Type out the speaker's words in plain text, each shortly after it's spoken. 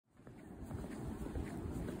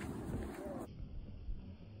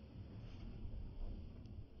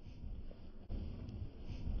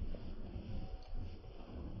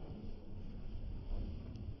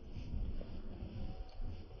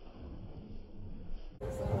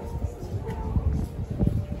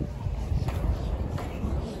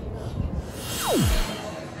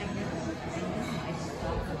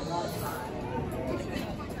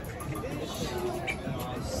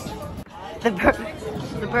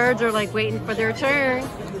The birds are like waiting for their turn.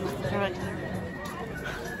 They're like,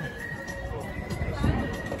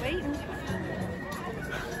 waiting.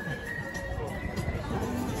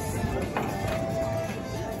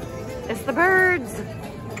 It's the birds.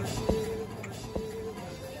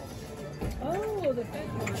 Oh, the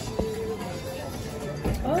festival.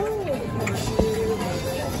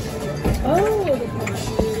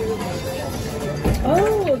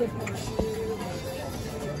 Oh, the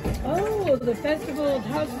Oh, the Festival of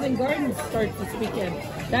Houses and Gardens starts this weekend.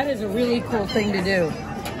 That is a really cool thing to do.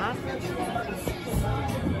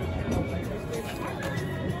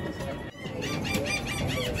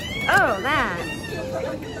 Oh, that.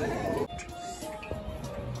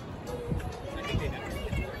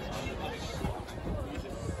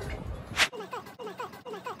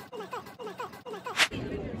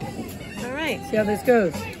 All right. See how this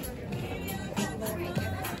goes.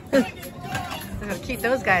 Keep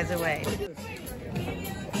those guys away.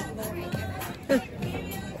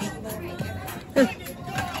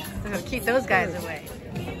 Keep those guys away.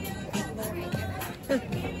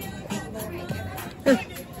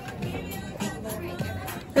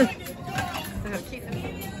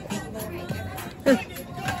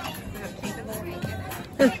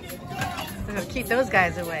 Keep those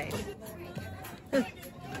guys away. All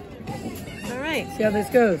right. See how this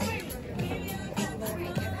goes.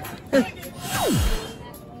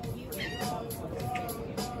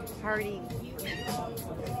 Party.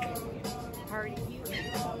 Party.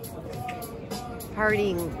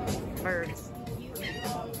 Partying birds.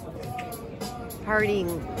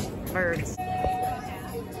 Partying birds.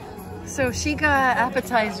 So she got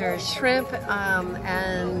appetizers, shrimp,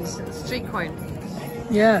 and street corn.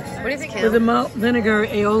 Yes. What is it, Kim? With a malt vinegar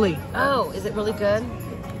aioli. Oh, is it really good?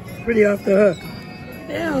 Pretty off the hook.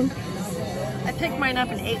 Yeah. I picked mine up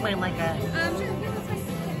and ate mine like a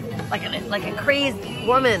crazed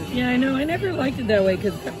woman. Yeah, I know. I never liked it that way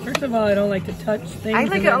because first of all, I don't like to touch things. I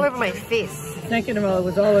like it all over my face. Second of all, it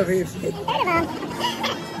was all over your face. Third of all, I don't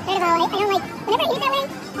like, whenever I eat that way,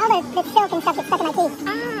 all the silk and stuff gets stuck in my teeth. I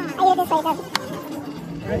eat it this way, it doesn't.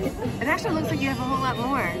 Right. It actually looks like you have a whole lot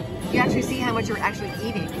more. You actually see how much you're actually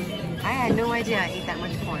eating. I had no idea I ate that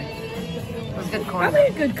much corn. It was good corn. Probably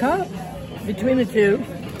a good cup between the two.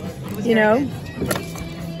 You know,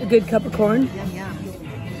 a good cup of corn. Yum, yum.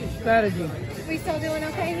 Strategy. We still doing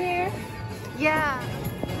okay here? Yeah.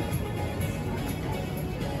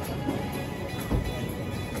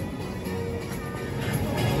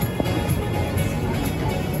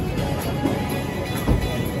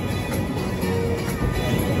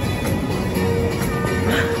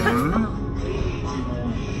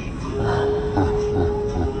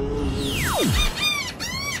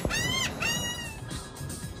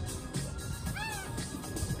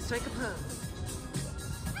 Strike a pose.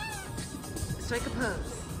 Strike a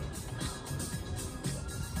pose.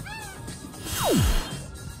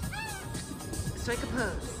 Strike a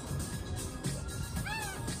pose.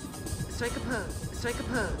 Strike a pose. Strike a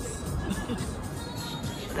pose.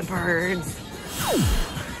 The birds.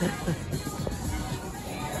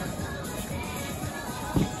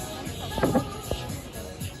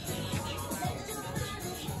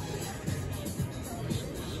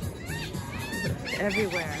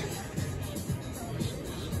 Everywhere.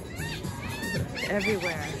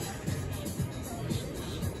 Everywhere.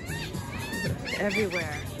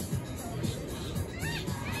 Everywhere.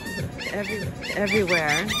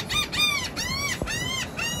 Everywhere.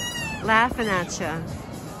 Laughing at you.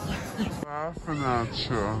 Laughing at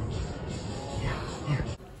you.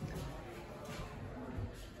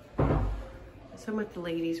 So I'm at the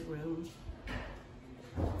ladies' room,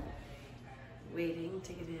 waiting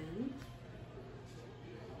to get in.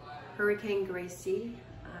 Hurricane Gracie,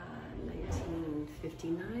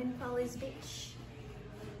 1959, Folly's Beach.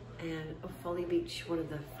 And Folly Beach, one of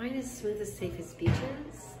the finest, smoothest, safest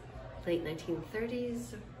beaches, late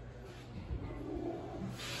 1930s.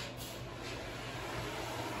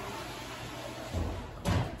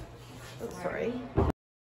 Oh, sorry.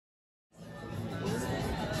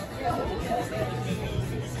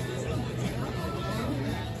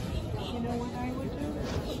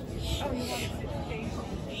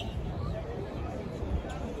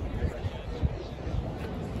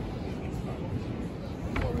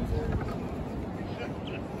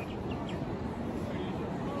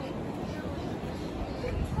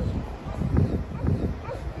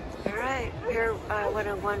 Pier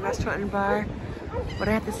 101 restaurant and bar. What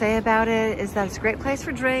I have to say about it is that it's a great place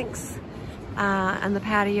for drinks on the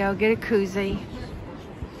patio. Get a koozie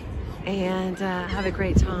and have a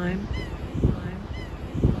great time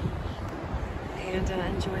and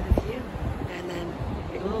enjoy the view. And then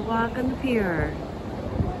little walk on the pier.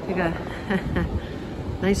 Take a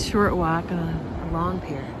nice short walk on a long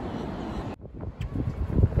pier.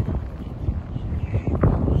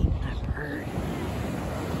 That bird.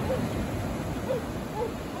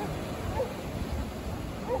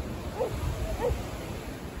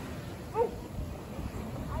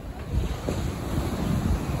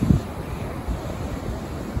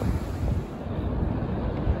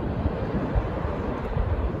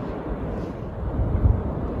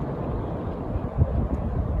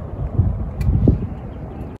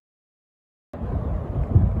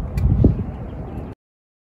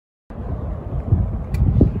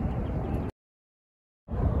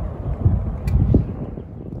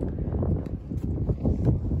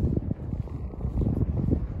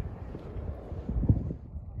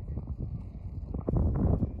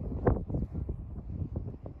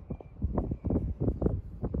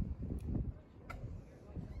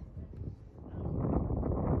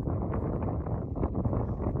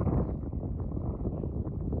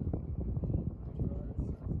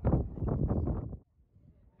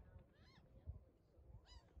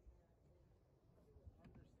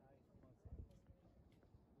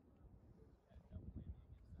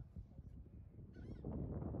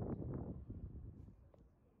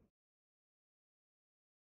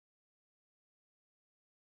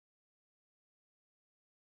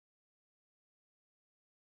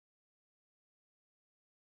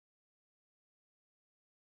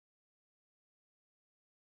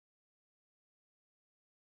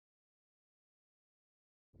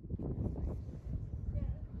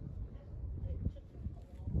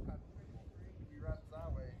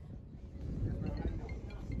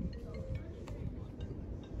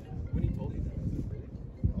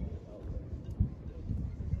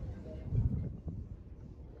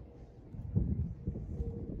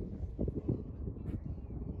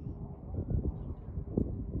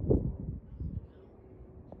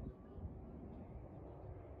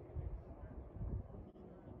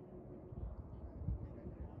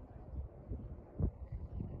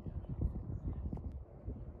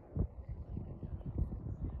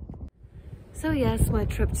 So yes, my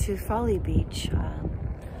trip to Folly Beach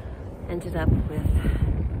ended up with,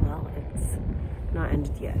 well, it's not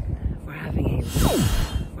ended yet. We're having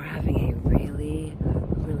a really,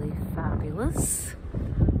 really fabulous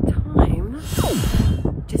time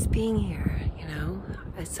just being here, you know.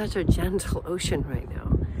 It's such a gentle ocean right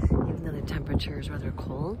now, even though the temperature is rather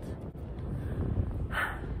cold.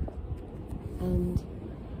 And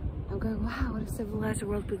I'm going, wow, what a civilized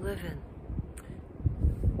world we live in.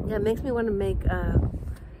 Yeah, it makes me want to make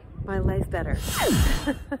my life better.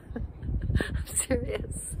 I'm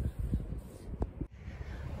serious.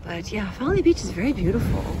 But yeah, Folly Beach is very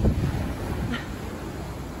beautiful.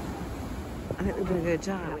 I think we're doing a good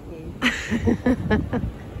job.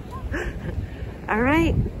 All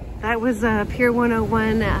right, that was Pier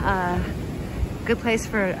 101. Good place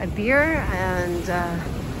for a beer and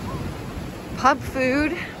pub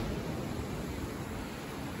food.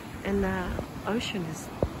 And the ocean is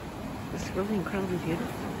really incredibly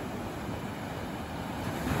beautiful.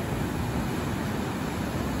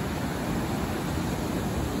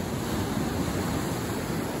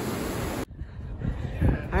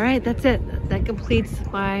 All right, that's it. That completes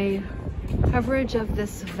my coverage of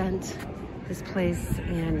this event, this place,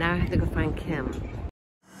 and now I have to go find Kim.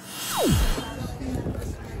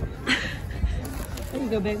 There you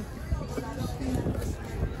go, babe.